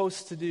was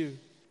supposed to do.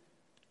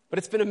 But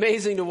it's been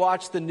amazing to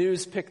watch the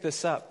news pick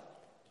this up.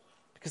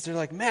 Because they're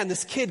like, man,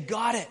 this kid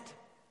got it.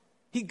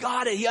 He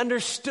got it. He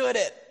understood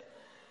it.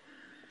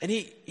 And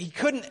he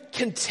couldn't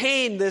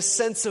contain this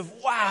sense of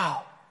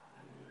wow.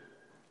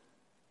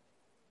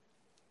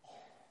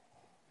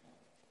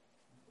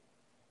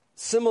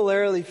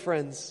 Similarly,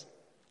 friends,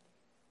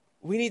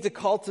 we need to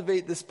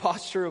cultivate this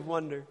posture of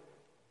wonder.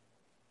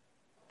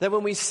 That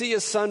when we see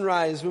a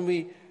sunrise, when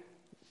we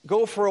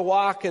go for a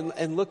walk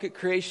and look at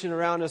creation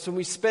around us, when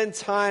we spend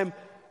time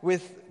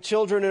with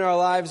children in our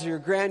lives or your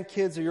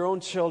grandkids or your own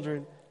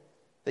children,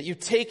 that you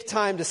take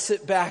time to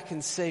sit back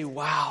and say,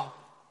 wow.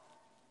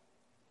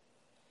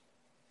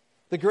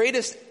 The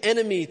greatest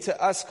enemy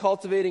to us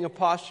cultivating a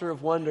posture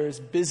of wonder is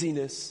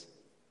busyness.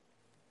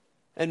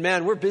 And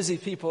man, we're busy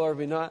people, are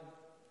we not?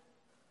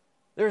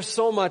 There's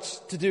so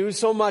much to do,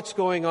 so much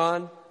going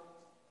on.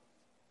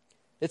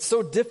 It's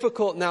so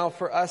difficult now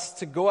for us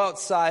to go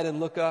outside and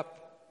look up.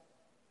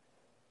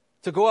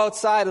 To go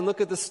outside and look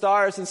at the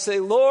stars and say,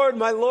 Lord,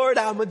 my Lord,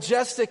 how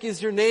majestic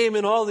is your name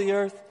in all the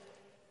earth.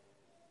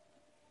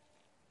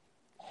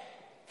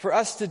 For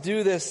us to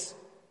do this,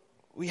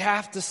 we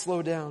have to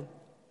slow down.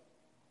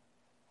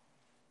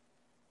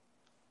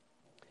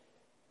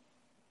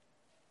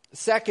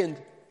 Second,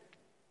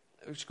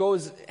 which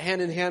goes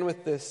hand in hand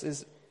with this,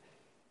 is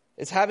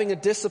having a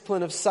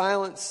discipline of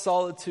silence,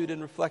 solitude,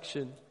 and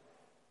reflection.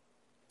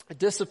 A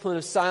discipline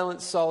of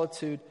silence,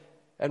 solitude,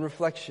 and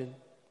reflection.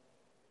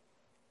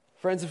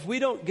 Friends, if we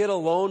don't get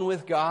alone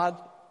with God,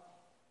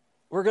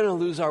 we're going to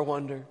lose our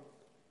wonder.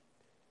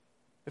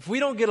 If we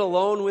don't get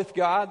alone with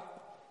God,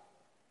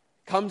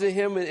 come to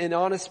Him in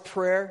honest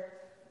prayer,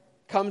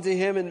 come to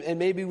Him and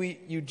maybe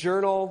you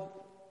journal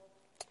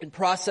and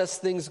process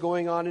things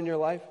going on in your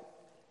life.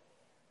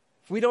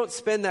 If we don't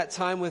spend that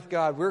time with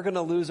God, we're going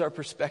to lose our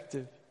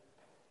perspective.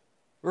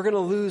 We're going to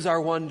lose our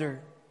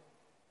wonder.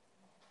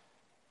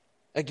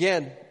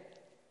 Again,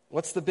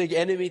 what's the big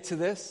enemy to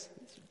this?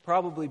 It's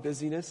probably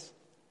busyness.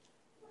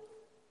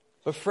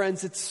 But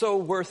friends, it's so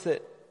worth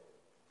it.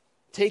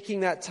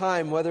 Taking that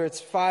time, whether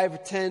it's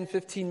 5, 10,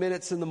 15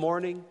 minutes in the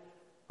morning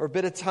or a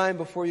bit of time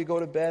before you go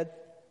to bed.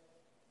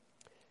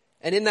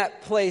 And in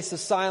that place of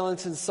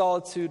silence and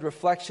solitude,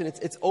 reflection,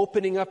 it's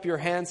opening up your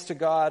hands to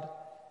God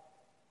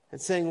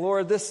and saying,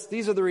 Lord,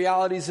 these are the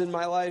realities in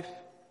my life.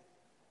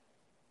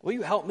 Will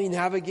you help me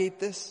navigate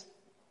this?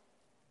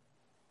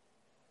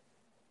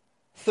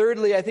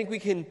 Thirdly, I think we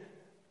can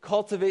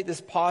cultivate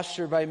this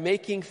posture by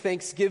making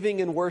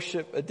thanksgiving and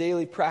worship a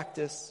daily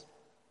practice.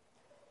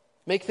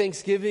 Make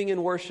thanksgiving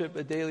and worship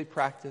a daily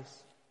practice.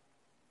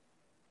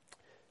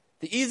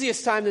 The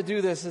easiest time to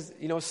do this is,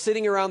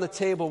 sitting around the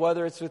table,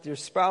 whether it's with your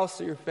spouse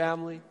or your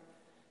family.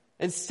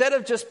 Instead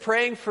of just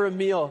praying for a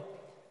meal,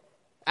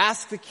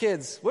 ask the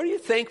kids, what are you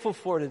thankful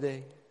for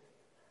today?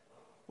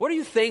 What are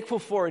you thankful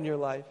for in your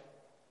life?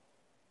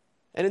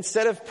 And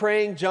instead of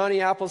praying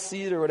Johnny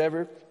Appleseed or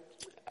whatever,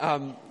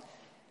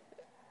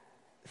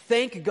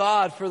 thank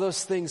God for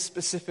those things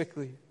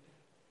specifically.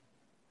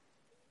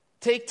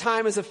 Take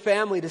time as a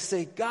family to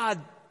say, God,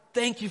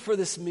 thank you for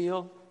this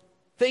meal.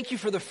 Thank you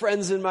for the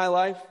friends in my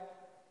life.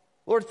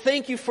 Lord,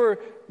 thank you for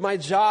my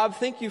job.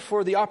 Thank you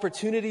for the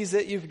opportunities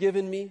that you've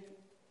given me.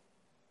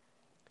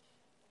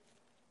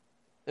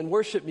 And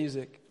worship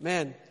music.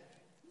 Man,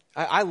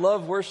 I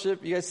love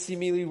worship. You guys see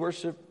me lead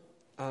worship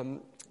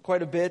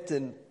quite a bit.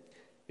 And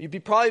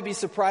you'd probably be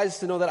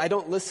surprised to know that I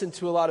don't listen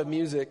to a lot of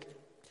music.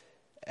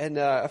 And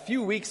a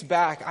few weeks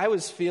back, I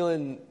was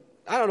feeling,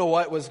 I don't know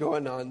what was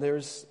going on.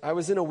 I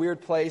was in a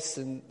weird place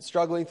and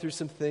struggling through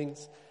some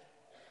things.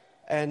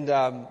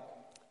 And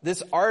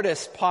this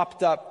artist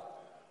popped up,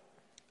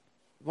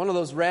 one of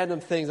those random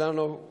things, I don't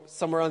know,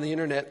 somewhere on the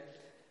internet.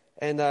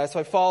 And so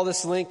I follow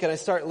this link and I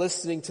start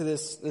listening to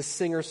this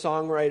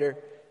singer-songwriter.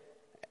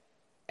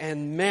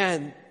 And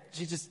man,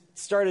 she just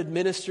started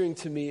ministering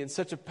to me in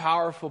such a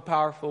powerful,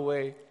 powerful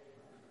way.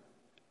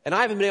 And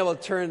I haven't been able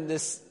to turn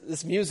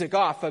this music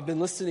off. I've been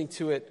listening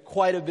to it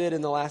quite a bit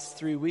in the last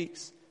 3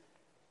 weeks.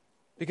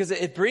 Because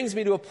it brings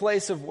me to a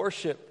place of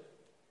worship.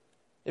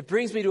 It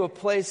brings me to a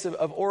place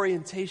of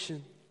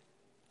orientation.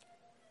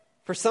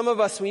 For some of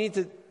us, we need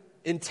to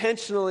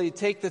intentionally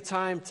take the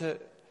time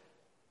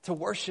to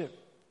worship.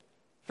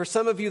 For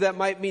some of you, that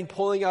might mean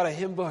pulling out a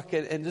hymn book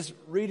and just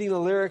reading the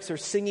lyrics or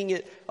singing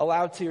it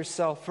aloud to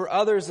yourself. For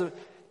others,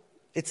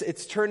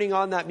 it's turning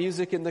on that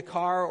music in the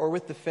car or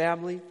with the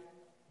family.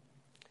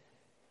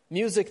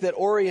 Music that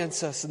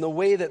orients us in the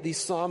way that these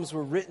psalms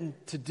were written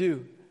to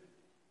do.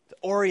 To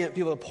orient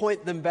people, to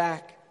point them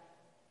back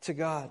to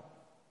God.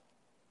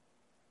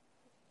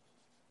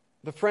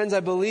 But friends, I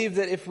believe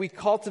that if we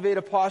cultivate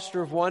a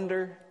posture of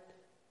wonder,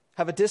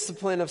 have a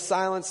discipline of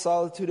silence,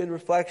 solitude, and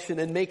reflection,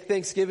 and make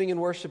thanksgiving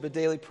and worship a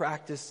daily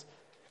practice,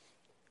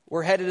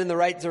 we're headed in the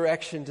right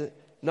direction to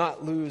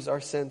not lose our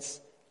sense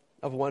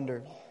of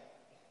wonder.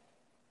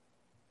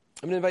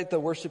 I'm going to invite the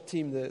worship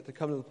team to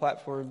come to the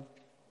platform.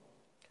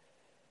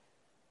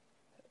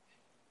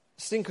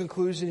 Just in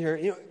conclusion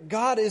here,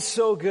 God is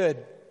so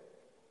good.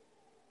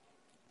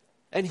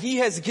 And He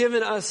has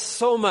given us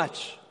so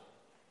much.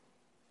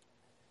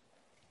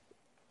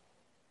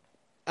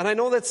 And I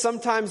know that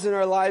sometimes in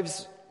our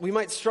lives, we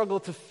might struggle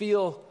to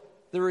feel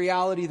the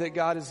reality that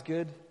God is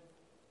good.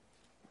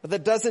 But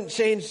that doesn't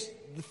change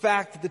the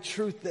fact, the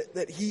truth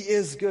that He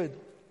is good.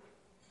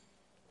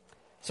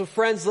 So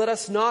friends, let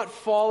us not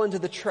fall into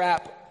the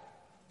trap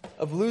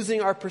of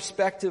losing our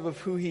perspective of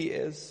who He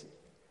is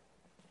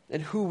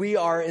and who we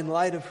are in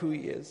light of who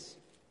He is.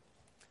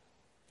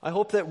 I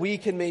hope that we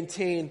can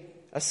maintain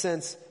a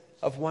sense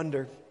of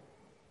wonder.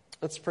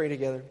 Let's pray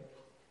together.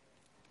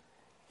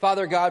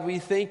 Father God, we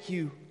thank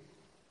You.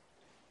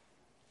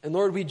 And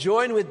Lord, we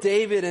join with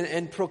David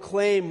and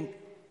proclaim,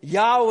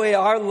 Yahweh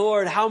our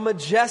Lord, how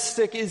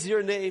majestic is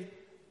Your name.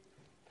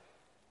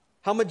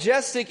 How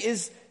majestic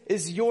is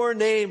Your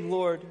name,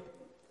 Lord,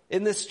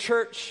 in this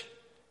church,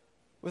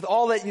 with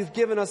all that You've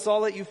given us,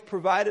 all that You've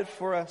provided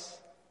for us.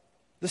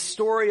 The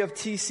story of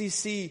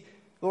TCC,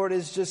 Lord,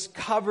 is just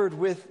covered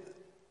with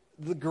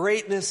the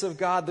greatness of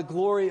God, the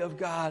glory of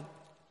God.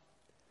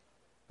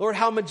 Lord,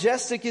 how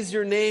majestic is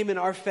Your name in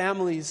our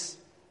families.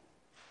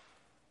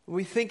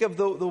 We think of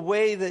the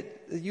way that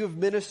You have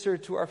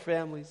ministered to our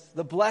families,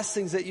 the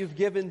blessings that You've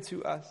given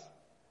to us.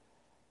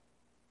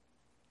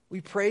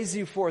 We praise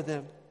You for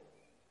them.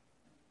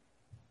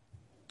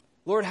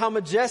 Lord, how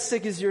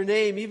majestic is Your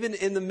name, even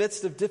in the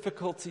midst of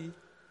difficulty.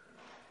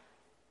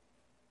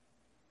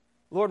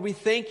 Lord, we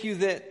thank You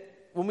that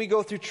when we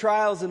go through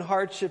trials and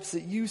hardships,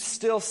 that You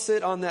still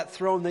sit on that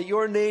throne, that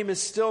Your name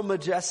is still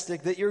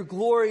majestic, that Your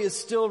glory is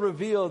still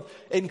revealed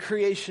in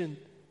creation.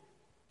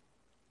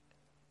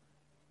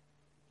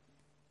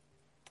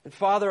 And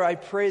Father, I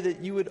pray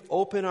that You would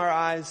open our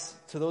eyes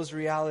to those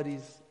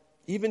realities,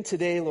 even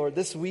today, Lord,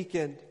 this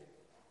weekend.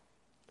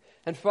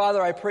 And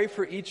Father, I pray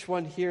for each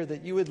one here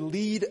that You would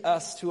lead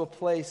us to a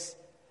place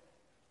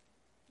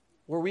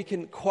where we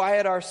can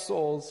quiet our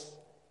souls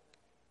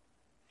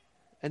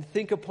and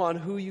think upon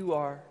who You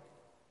are.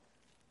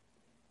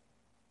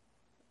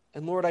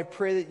 And Lord, I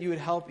pray that You would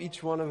help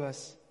each one of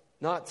us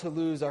not to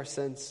lose our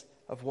sense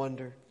of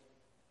wonder.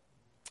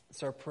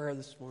 It's our prayer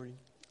this morning.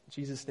 In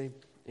Jesus' name,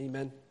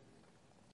 amen.